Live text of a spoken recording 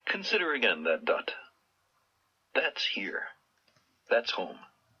Consider again that dot. That's here. That's home.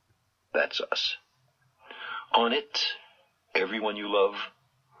 That's us. On it, everyone you love,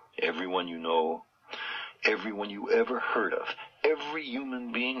 everyone you know, everyone you ever heard of, every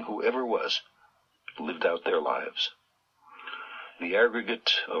human being who ever was, lived out their lives. The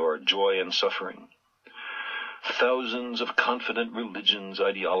aggregate of our joy and suffering, thousands of confident religions,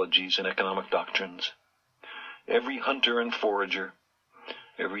 ideologies, and economic doctrines, every hunter and forager,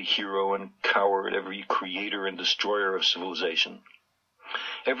 every hero and coward, every creator and destroyer of civilization,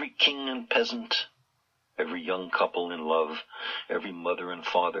 every king and peasant, every young couple in love, every mother and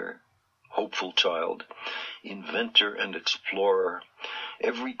father, hopeful child, inventor and explorer,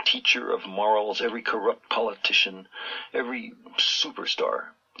 every teacher of morals, every corrupt politician, every superstar,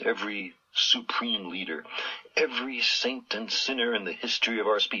 every supreme leader, every saint and sinner in the history of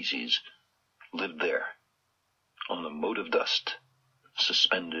our species lived there, on the mote of dust,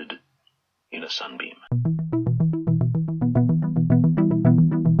 suspended in a sunbeam.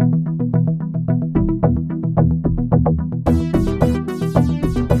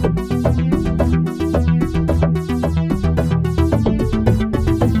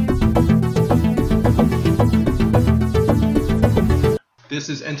 This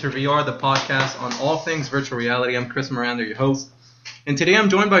is Enter VR, the podcast on all things virtual reality. I'm Chris Miranda, your host. And today I'm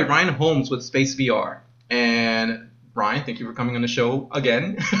joined by Ryan Holmes with Space VR. And Ryan, thank you for coming on the show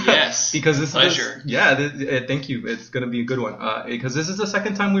again. Yes, because this pleasure. Thank you. It's going to be a good one. Because this is the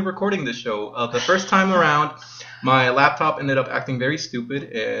second time we're recording this show. The first time around, my laptop ended up acting very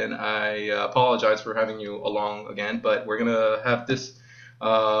stupid, and I apologize for having you along again. But we're going to have this...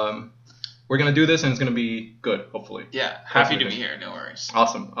 we're going to do this, and it's going to be good, hopefully. Yeah, happy to be here. No worries.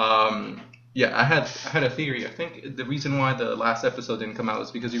 Awesome. I had a theory. I think the reason why the last episode didn't come out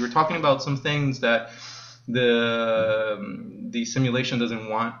is because you were talking about some things that the simulation doesn't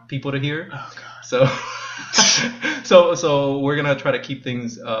want people to hear. Oh God. So we're gonna try to keep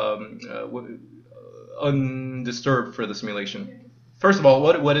things undisturbed for the simulation. First of all,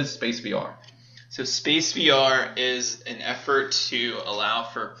 what is Space VR? So Space VR is an effort to allow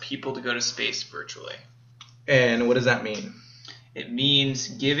for people to go to space virtually. And what does that mean? It means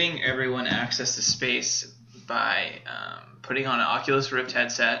giving everyone access to space by putting on an Oculus Rift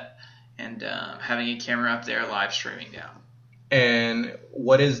headset and having a camera up there live streaming down. And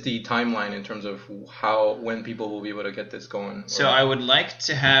what is the timeline in terms of when people will be able to get this going? So I would like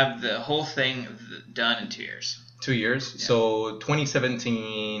to have the whole thing done in 2 years. 2 years? Yeah. So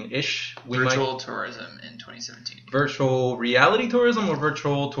 2017-ish? Virtual tourism in 2017. Virtual reality tourism or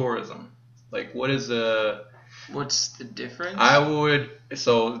virtual tourism? Like, what's the difference?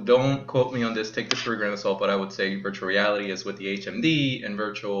 So don't quote me on this, take this for a grain of salt, but I would say virtual reality is with the HMD and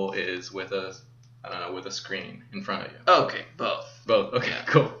virtual is with with a screen in front of you. Okay, both. Both, okay, yeah.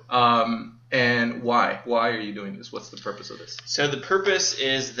 Cool. And why? Why are you doing this? What's the purpose of this? So the purpose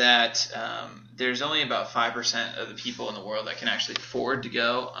is that there's only about 5% of the people in the world that can actually afford to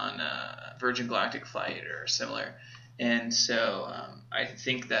go on a Virgin Galactic flight or similar. And so I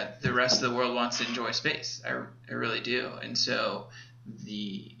think that the rest of the world wants to enjoy space. I really do. And so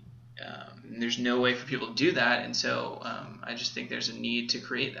there's no way for people to do that. And so I just think there's a need to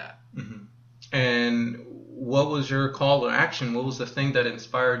create that. Mm-hmm. And what was your call to action? What was the thing that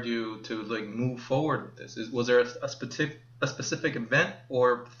inspired you to move forward with this? Was there a specific event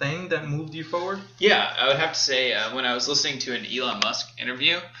or thing that moved you forward? Yeah, I would have to say when I was listening to an Elon Musk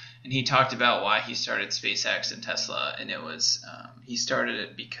interview, and he talked about why he started SpaceX and Tesla, and it was he started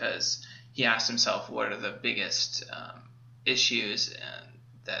it because he asked himself what are the biggest issues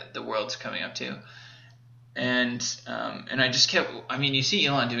that the world's coming up to. And I just kept, you see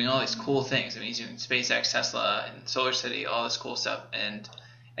Elon doing all these cool things. He's doing SpaceX, Tesla, and Solar City, all this cool stuff. And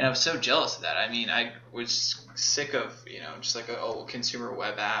I was so jealous of that. I was sick of, just like a consumer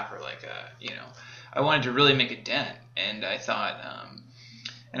web app or I wanted to really make a dent. And I thought,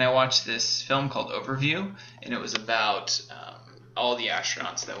 and I watched this film called Overview, and it was about all the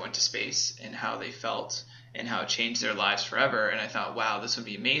astronauts that went to space and how they felt and how it changed their lives forever. And I thought, wow, this would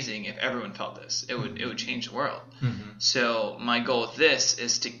be amazing if everyone felt this. It would change the world. Mm-hmm. So my goal with this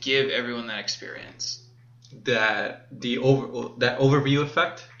is to give everyone that experience. That overview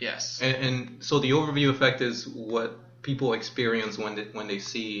effect? Yes. And so the overview effect is what people experience when they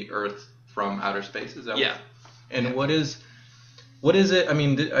see Earth from outer space. Is that yeah. And what is it?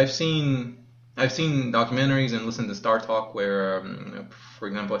 I've seen documentaries and listened to Star Talk where, for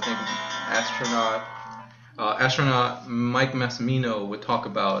example, I think astronaut Mike Massimino would talk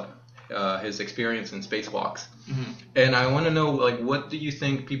about his experience in spacewalks, Mhm. And I want to know, like, what do you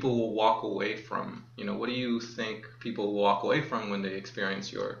think people will walk away from? What do you think people will walk away from when they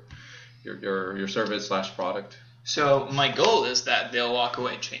experience your service / product? So my goal is that they'll walk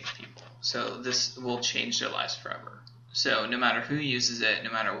away and change people. So this will change their lives forever. So no matter who uses it,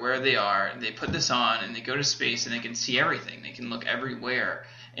 no matter where they are, they put this on and they go to space and they can see everything. They can look everywhere.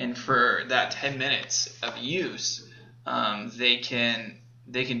 And for that 10 minutes of use, they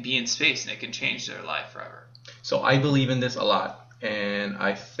can be in space and it can change their life forever. So I believe in this a lot, and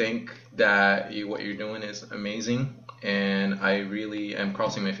I think that what you're doing is amazing, and I really am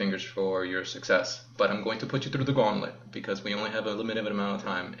crossing my fingers for your success. But I'm going to put you through the gauntlet because we only have a limited amount of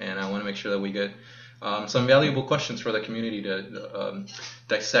time, and I want to make sure that we get some valuable questions for the community to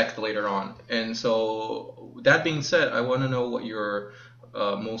dissect later on. And so that being said, I want to know what your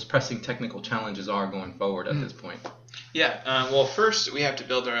most pressing technical challenges are going forward at this point. Yeah. Well, first we have to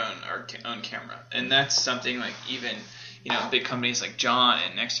build our own camera, and that's something like even big companies like John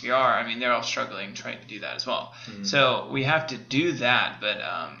and NextVR. I mean, they're all struggling trying to do that as well. Mm-hmm. So we have to do that, but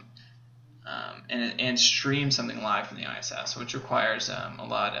and stream something live from the ISS, which requires a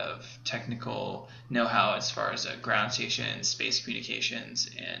lot of technical know-how as far as ground station, space communications,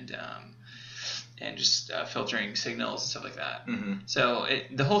 and just filtering signals and stuff like that. Mm-hmm. So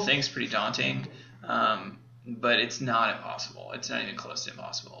the whole thing's pretty daunting, but it's not impossible. It's not even close to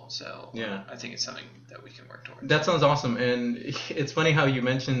impossible. So yeah. I think it's something that we can work towards. That sounds awesome. And it's funny how you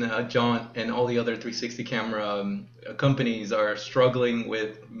mentioned John and all the other 360 camera companies are struggling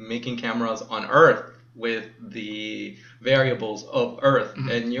with making cameras on Earth with the variables of Earth. Mm-hmm.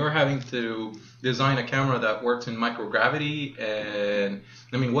 And you're having to design a camera that works in microgravity. And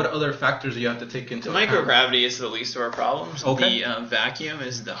I mean, what other factors do you have to take into account? Microgravity is the least of our problems. Okay. The vacuum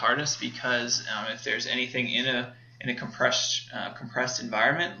is the hardest because if there's anything in a compressed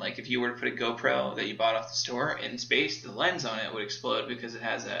environment, like if you were to put a GoPro that you bought off the store in space, the lens on it would explode because it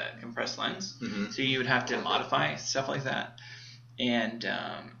has a compressed lens. Mm-hmm. So you would have to modify stuff like that.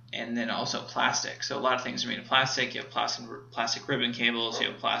 And then also plastic. So a lot of things are made of plastic. You have plastic ribbon cables. You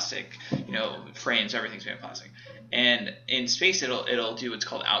have plastic, frames. Everything's made of plastic. And in space, it'll do what's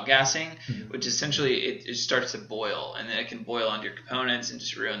called outgassing, mm-hmm. which essentially it starts to boil, and then it can boil onto your components and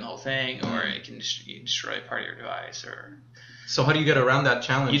just ruin the whole thing, or it can destroy part of your device. So how do you get around that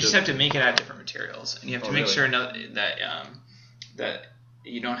challenge? You just have to make it out of different materials, and you have to make sure that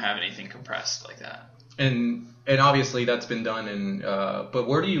you don't have anything compressed like that. And obviously that's been done. But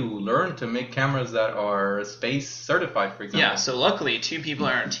where do you learn to make cameras that are space certified, for example? Yeah, so luckily 2 people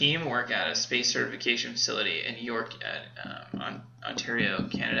on our team work at a space certification facility in York, Ontario,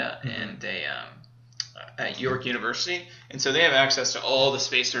 Canada, and they at York University, and so they have access to all the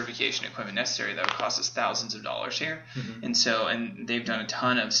space certification equipment necessary that would cost us thousands of dollars here. Mm-hmm. And they've done a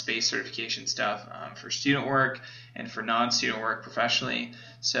ton of space certification stuff for student work and for non-student work professionally.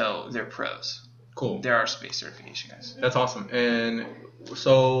 So they're pros. Cool. There are space certification guys. That's awesome. And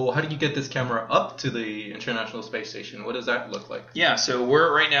so how do you get this camera up to the International Space Station? What does that look like? Yeah, so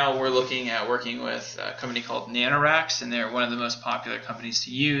we're looking at working with a company called NanoRacks, and they're one of the most popular companies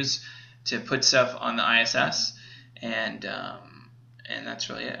to use to put stuff on the ISS. And that's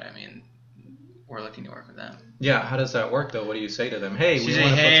really it. I mean, we're looking to work with them. Yeah, how does that work though? What do you say to them? Hey,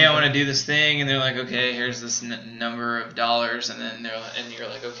 I want to do this thing, and they're like, okay, here's this number of dollars, and then you're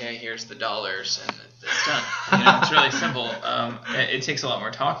like, okay, here's the dollars, and it's done. It's really simple. It takes a lot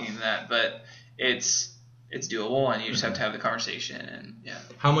more talking than that, but it's doable, and you just have to have the conversation, and yeah.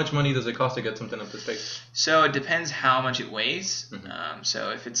 How much money does it cost to get something up to space? So it depends how much it weighs. Mm-hmm.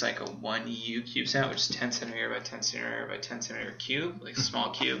 So if it's like a 1U CubeSat, which is 10 centimeter by 10 centimeter by 10 centimeter cube, like a small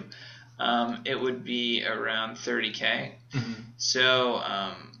cube. It would be around $30K. Mm-hmm. So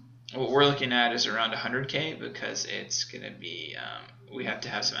what we're looking at is around $100K because it's going to be we have to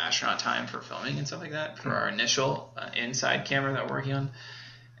have some astronaut time for filming and stuff like that for our initial inside camera that we're working on.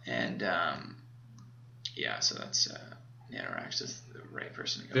 And so that's NanoRacks is the right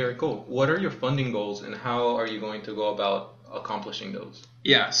person to go. Very cool. What are your funding goals, and how are you going to go about accomplishing those?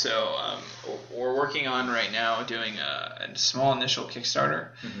 Yeah, so we're working on right now doing a small initial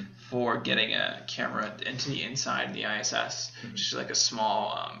Kickstarter mm-hmm. for getting a camera into the inside of the ISS, mm-hmm. just like a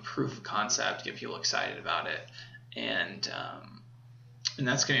small proof of concept, get people excited about it, and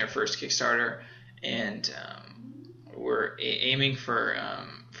that's going to be our first Kickstarter, and we're aiming for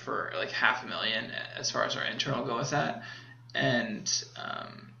like $500,000 as far as our internal goal with that, and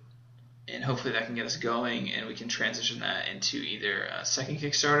hopefully that can get us going, and we can transition that into either a second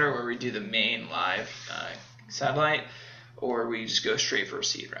Kickstarter where we do the main live satellite, or we just go straight for a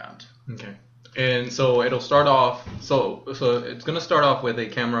seed round. Okay. And so it'll start off. So it's going to start off with a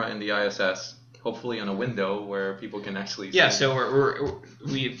camera in the ISS, hopefully on a window where people can actually Yeah, see. so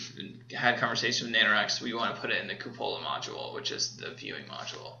we've had conversations with NanoRacks. We want to put it in the cupola module, which is the viewing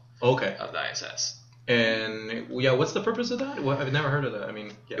module Okay. of the ISS. And yeah, what's the purpose of that? Well, I've never heard of that. I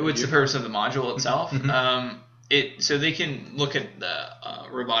mean, yeah, What's the purpose of the module itself? Mhm. So they can look at the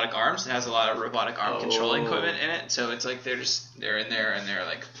robotic arms. It has a lot of robotic arm controlling equipment in it. So it's like they're in there and they're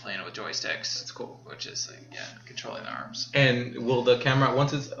like playing with joysticks. That's cool. Which is like controlling the arms. And will the camera,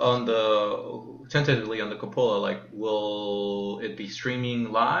 once it's on tentatively on the cupola, like will it be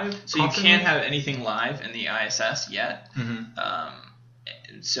streaming live? So constantly? you can't have anything live in the ISS yet. Mhm.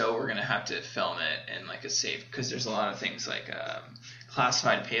 So we're gonna have to film it in like a safe, because there's a lot of things like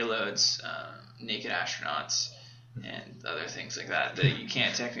classified payloads, naked astronauts, and other things like that you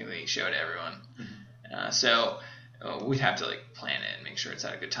can't technically show to everyone. So we'd have to like plan it and make sure it's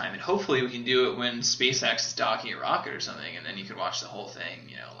at a good time, and hopefully we can do it when SpaceX is docking a rocket or something, and then you can watch the whole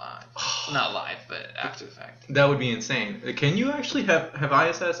thing, live. Well, not live, but after the fact. That would be insane. Can you actually have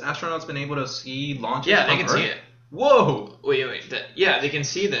ISS astronauts been able to see launches? Yeah, they from can Earth? see it. Whoa! Wait. They can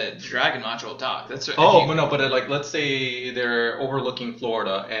see the Dragon module dock. That's what, But let's say they're overlooking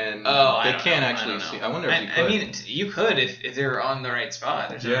Florida and I they can't don't actually know. see. I wonder if you could. I mean, you could if they're on the right spot.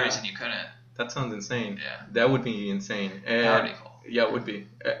 There's no reason you couldn't. That sounds insane. Yeah. That would be insane. And, That would be cool. Yeah, it would be.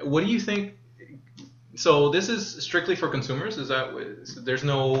 What do you think? So this is strictly for consumers? There's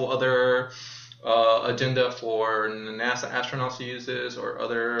no other agenda for NASA astronauts to use this or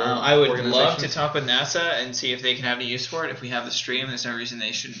other I would love to organizations? talk with NASA and see if they can have any use for it. If we have the stream, there's no reason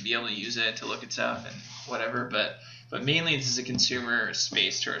they shouldn't be able to use it to look at stuff and whatever. But mainly this is a consumer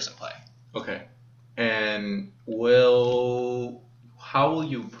space tourism play. Okay. And how will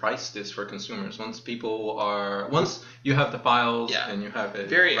you price this for consumers once you have the files and you have it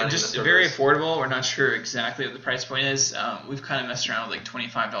very running the very service? affordable. We're not sure exactly what the price point is. We've kind of messed around with like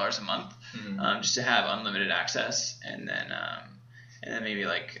 $25 a month just to have unlimited access, and then maybe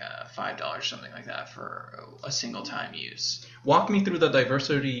like $5 or something like that for a single time use. Walk me through the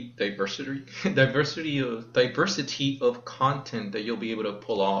diversity of content that you'll be able to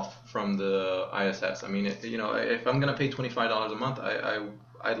pull off from the ISS. I mean, if I'm gonna pay $25 a month,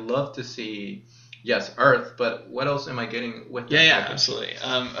 I'd love to see, yes, Earth, but what else am I getting with that? Yeah, package? absolutely.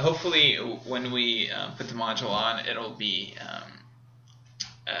 Hopefully, when we put the module on, it'll be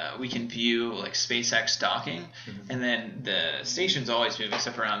we can view like SpaceX docking, and then the station's always moving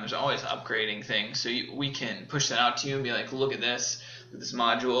stuff around. There's always upgrading things, so we can push that out to you and be like, look at this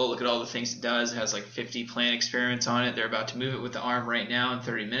module, look at all the things it does. It has like 50 planned experiments on it. They're about to move it with the arm right now in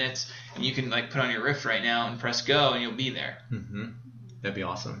 30 minutes, and you can like put on your Rift right now and press go, and you'll be there. That'd be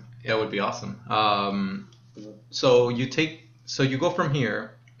awesome. That would be awesome. So you go from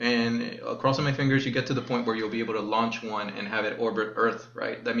here, and crossing my fingers, you get to the point where you'll be able to launch one and have it orbit Earth,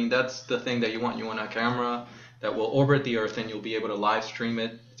 right? I mean, that's the thing that you want. You want a camera that will orbit the Earth, and you'll be able to live stream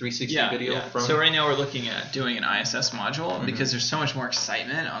it, 360 video from. So right now we're looking at doing an ISS module because there's so much more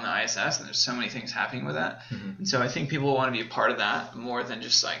excitement on the ISS, and there's so many things happening with that. And so I think people want to be a part of that more than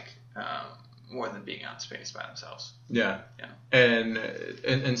just like more than being out in space by themselves. Yeah.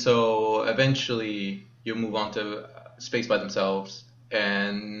 And so eventually you'll move on to space by themselves.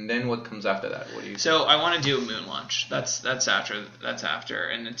 And then what comes after that? What do you? So I want to do a moon launch. That's after,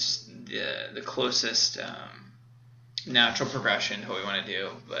 and it's the closest natural progression to what we want to do.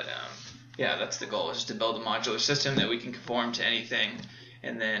 But that's the goal: is just to build a modular system that we can conform to anything,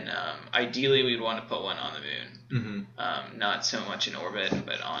 and then ideally we'd want to put one on the moon. Not so much in orbit,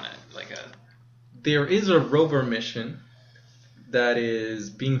 but on it, There is a rover mission that is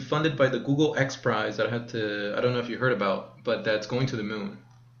being funded by the Google X Prize that I don't know if you heard about, but that's going to the moon.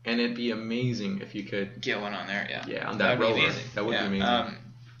 And it'd be amazing if you could get one on there, Yeah, on that rover. Be amazing. That would be amazing.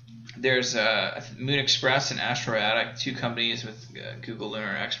 There's Moon Express and Astroatic, two companies with Google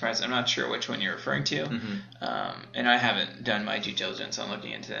Lunar X Prize. I'm not sure which one you're referring to, and I haven't done my due diligence on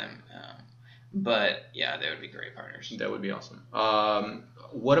looking into them. But yeah, they would be great partners. That would be awesome.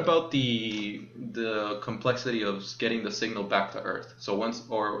 What about the complexity of getting the signal back to Earth? So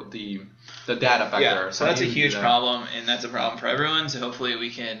the data back to Earth. So that's a huge problem, and that's a problem for everyone. So hopefully we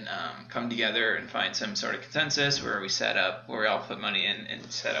can come together and find some sort of consensus where we all put money in and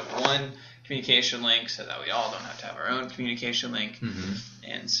set up one communication link so that we all don't have to have our own communication link.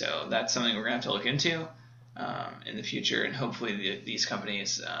 And so that's something we're going to have to look into in the future, and hopefully these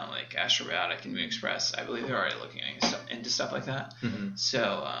companies like Astrobotic and Moon Express, I believe they're already looking into stuff like that.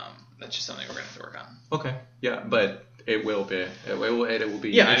 So that's just something we're going to have to work on. Okay, yeah, but it will be. It will be.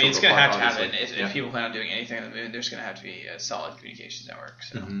 Yeah, I mean, it's going to have to happen. If people plan on doing anything on the moon, there's going to have to be a solid communications network.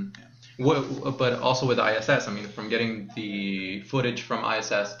 So, But also with ISS, I mean, from getting the footage from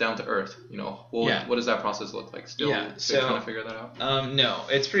ISS down to Earth, what does that process look like? Still trying to figure that out? No,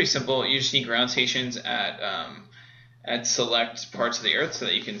 it's pretty simple. You just need ground stations at select parts of the Earth so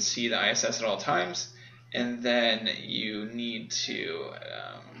that you can see the ISS at all times, and then you need to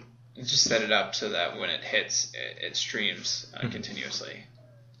just set it up so that when it hits, it streams continuously.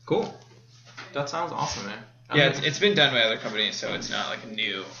 Cool. That sounds awesome, man. Yeah, it's been done by other companies, so it's not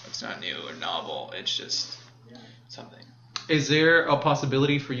new or novel. It's just something. Is there a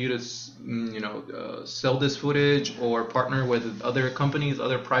possibility for you to, sell this footage or partner with other companies,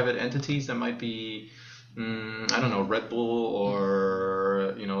 other private entities that might be, Red Bull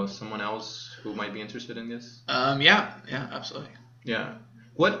or someone else who might be interested in this? Yeah, absolutely. Yeah.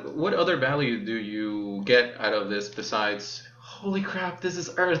 What other value do you get out of this besides, holy crap, this is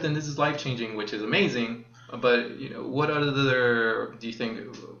Earth and this is life changing, which is amazing? But what other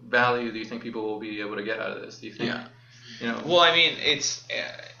value do you think people will be able to get out of this? Do you think? Yeah. Well, I mean,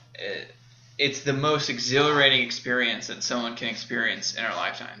 it's the most exhilarating experience that someone can experience in our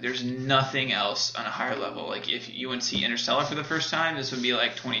lifetime. There's nothing else on a higher level. Like if you went to see Interstellar for the first time, this would be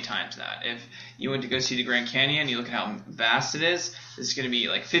like 20 times that. If you went to go see the Grand Canyon, you look at how vast it is, this is going to be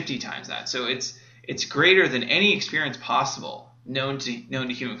like 50 times that. So it's greater than any experience possible known to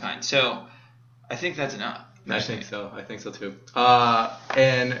humankind. So I think that's enough. I think so too.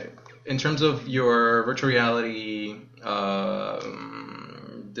 And in terms of your virtual reality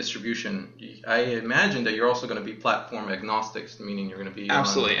distribution, I imagine that you're also going to be platform agnostic, meaning you're going to be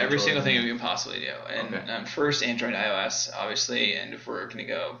absolutely every single thing you can possibly do. And first Android, iOS, obviously, and if we're going to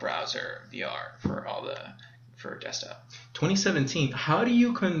go browser, VR for desktop. 2017. How do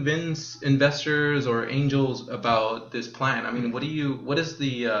you convince investors or angels about this plan? I mean, what does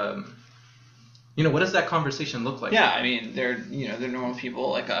that conversation look like? Yeah, I mean, they're normal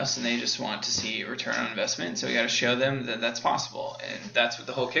people like us, and they just want to see return on investment. So we got to show them that that's possible, and that's what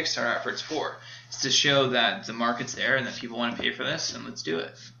the whole Kickstarter effort's for. It's to show that the market's there and that people want to pay for this, and let's do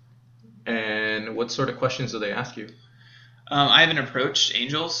it. And what sort of questions do they ask you? I haven't approached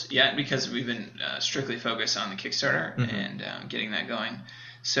angels yet because we've been strictly focused on the Kickstarter and getting that going.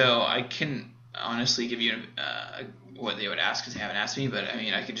 So I can honestly give you what they would ask because they haven't asked me, but I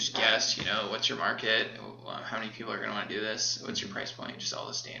mean, I could just guess, what's your market? How many people are going to want to do this? What's your price point? Just all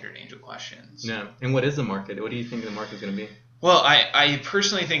the standard angel questions. Yeah. And what is the market? What do you think the market is going to be? Well, I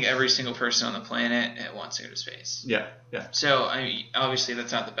personally think every single person on the planet wants to go to space. Yeah. So, I mean, obviously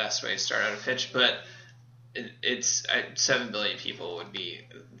that's not the best way to start out a pitch, but it's 7 billion people would be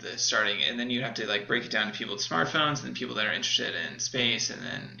the starting, and then you'd have to break it down to people with smartphones and then people that are interested in space, and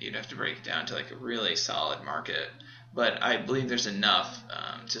then you'd have to break it down to a really solid market. But I believe there's enough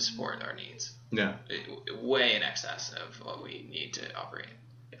to support our needs. Yeah. Way in excess of what we need to operate.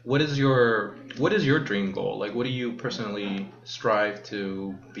 What is your dream goal? What do you personally strive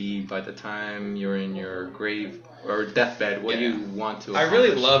to be by the time you're in your grave or deathbed? What do you want to accomplish? I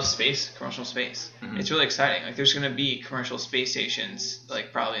really love commercial space. Mm-hmm. It's really exciting. There's going to be commercial space stations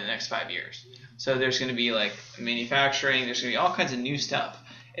probably in the next 5 years. So there's going to be manufacturing. There's going to be all kinds of new stuff.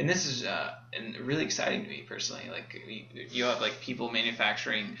 And this is really exciting to me personally. You have people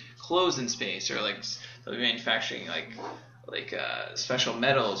manufacturing clothes in space, or they'll be manufacturing special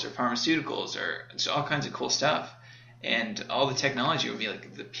metals or pharmaceuticals or just all kinds of cool stuff. And all the technology will be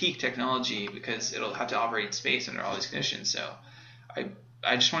the peak technology because it'll have to operate in space under all these conditions. So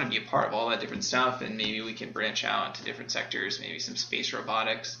I just want to be a part of all that different stuff, and maybe we can branch out into different sectors, maybe some space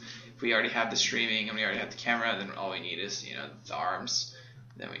robotics. If we already have the streaming and we already have the camera, then all we need is the arms.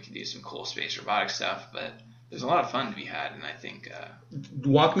 Then we can do some cool space robotic stuff. But there's a lot of fun to be had, and I think.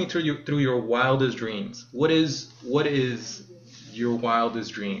 Walk me through your wildest dreams. What is your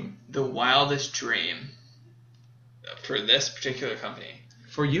wildest dream? The wildest dream for this particular company.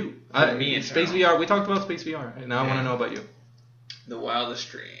 For you. For me, in Space VR. We talked about Space VR, and now I want to know about you. The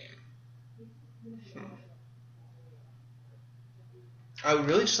wildest dream. I would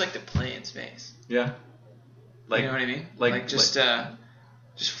really just like to play in space. Yeah. You know what I mean?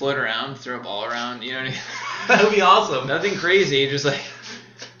 Just float around, throw a ball around. You know what I mean? That would be awesome. Nothing crazy. Just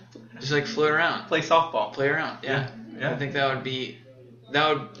float around. Play softball. Play around. Yeah. I think that would be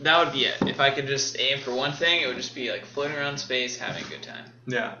it. If I could just aim for one thing, it would just be floating around space, having a good time.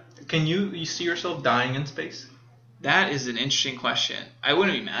 Yeah. Can you see yourself dying in space? That is an interesting question. I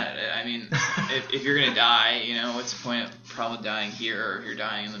wouldn't be mad at it. I mean, if you're gonna die, what's the point of probably dying here, or if you're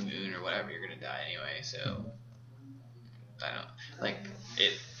dying on the moon or whatever, you're gonna die anyway. So I don't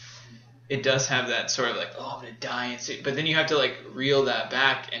it. It does have that sort of I'm gonna die in space, but then you have to reel that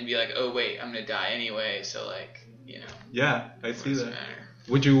back and be oh wait, I'm gonna die anyway. So Yeah, I see that. Matter?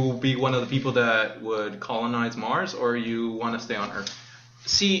 Would you be one of the people that would colonize Mars, or you want to stay on Earth?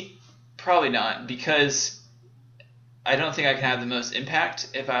 See, probably not, because I don't think I could have the most impact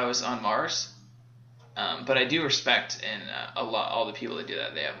if I was on Mars. But I do respect all the people that do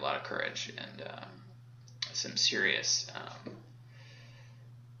that. They have a lot of courage and some serious,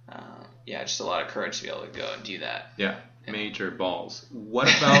 just a lot of courage to be able to go and do that. Yeah, major balls. What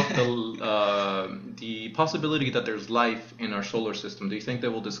about the possibility that there's life in our solar system? Do you think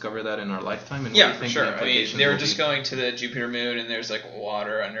that we'll discover that in our lifetime? And Yeah, for sure. I mean, they were just going to the Jupiter moon, and there's like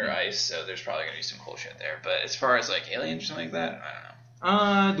water under ice, so there's probably gonna be some cool shit there. But as far as like aliens or something like that, I don't know.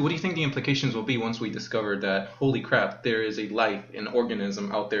 What do you think the implications will be once we discover that, holy crap, there is a life, an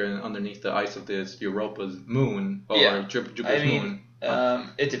organism out there underneath the ice of this Europa's moon, or Jupiter's moon?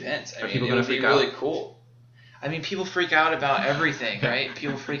 It depends. I mean, people it gonna would be freak out? really cool. I mean, people freak out about everything, right?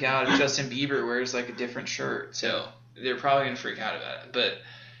 People freak out if Justin Bieber wears like a different shirt, so they're probably gonna freak out about it. But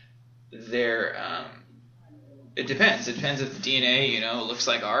it depends. It depends if the DNA, looks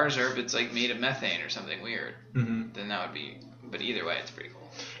like ours, or if it's like made of methane or something weird. Mm-hmm. Then that would be. But either way, it's pretty cool.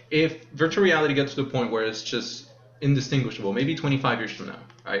 If virtual reality gets to the point where it's just indistinguishable, maybe 25 years from now,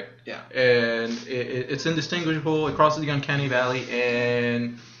 right? Yeah. And it's indistinguishable, it crosses the uncanny valley,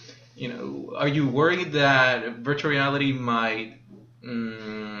 and, are you worried that virtual reality might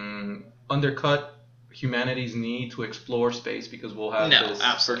undercut humanity's need to explore space because we'll have this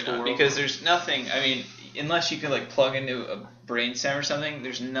absolutely virtual not. world? Because there's nothing, unless you could like plug into a brainstem or something,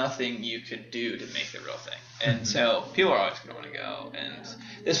 there's nothing you could do to make the real thing. And so people are always going to want to go, and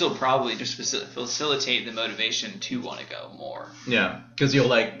this will probably just facilitate the motivation to want to go more. Yeah, because you'll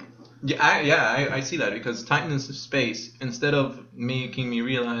like, I see that, because tightness of space, instead of making me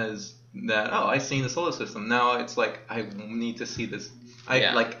realize that, I've seen the solar system, now it's like, I need to see this.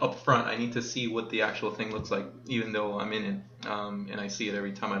 Like up front, I need to see what the actual thing looks like, even though I'm in it, and I see it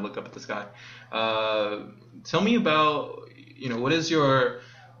every time I look up at the sky. Tell me about, what is your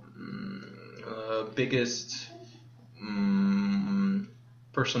biggest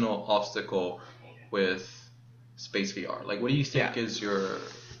personal obstacle with space VR? Like, what do you think is your...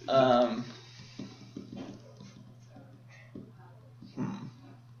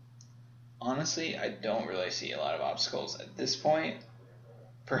 Honestly, I don't really see a lot of obstacles at this point.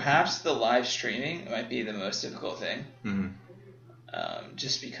 Perhaps the live streaming might be the most difficult thing,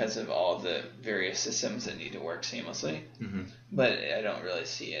 just because of all the various systems that need to work seamlessly. Mm-hmm. But I don't really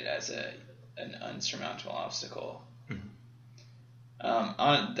see it as an unsurmountable obstacle.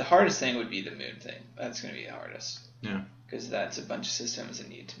 Mm-hmm. The hardest thing would be the moon thing. That's going to be the hardest. Yeah. Because that's a bunch of systems that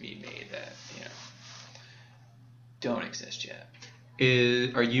need to be made that don't exist yet.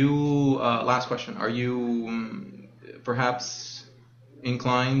 Are you? Last question. Are you perhaps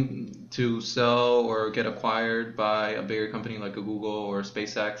inclined to sell or get acquired by a bigger company like a Google or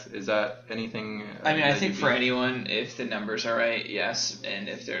SpaceX? Is that anything? I think for anyone, if the numbers are right, yes, and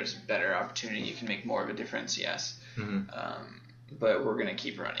if there's better opportunity, you can make more of a difference, yes. Mm-hmm. But we're gonna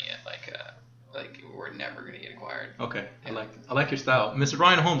keep running it like we're never gonna get acquired. Okay, yeah. I like your style, Mr.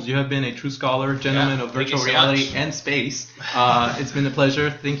 Ryan Holmes. You have been a true scholar, gentleman of virtual reality and space. It's been a pleasure.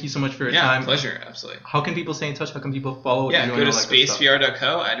 Thank you so much for your time. Yeah, pleasure, absolutely. How can people stay in touch? How can people follow? Yeah, go to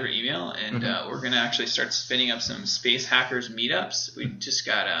spacevr.co, add your email, and we're gonna actually start spinning up some space hackers meetups. We just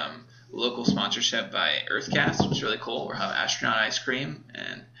got local sponsorship by Earthcast, which is really cool. We'll have astronaut ice cream,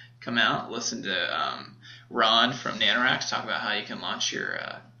 and come out, listen to Ron from Nanoracks talk about how you can launch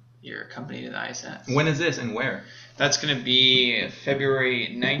your company to the ISS. When is this and where? That's going to be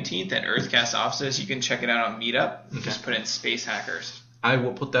February 19th at Earthcast offices. You can check it out on Meetup. Okay. Just put in Space Hackers. I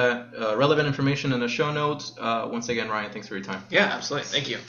will put that relevant information in the show notes. Once again, Ryan, thanks for your time. Yeah, absolutely. Thank you.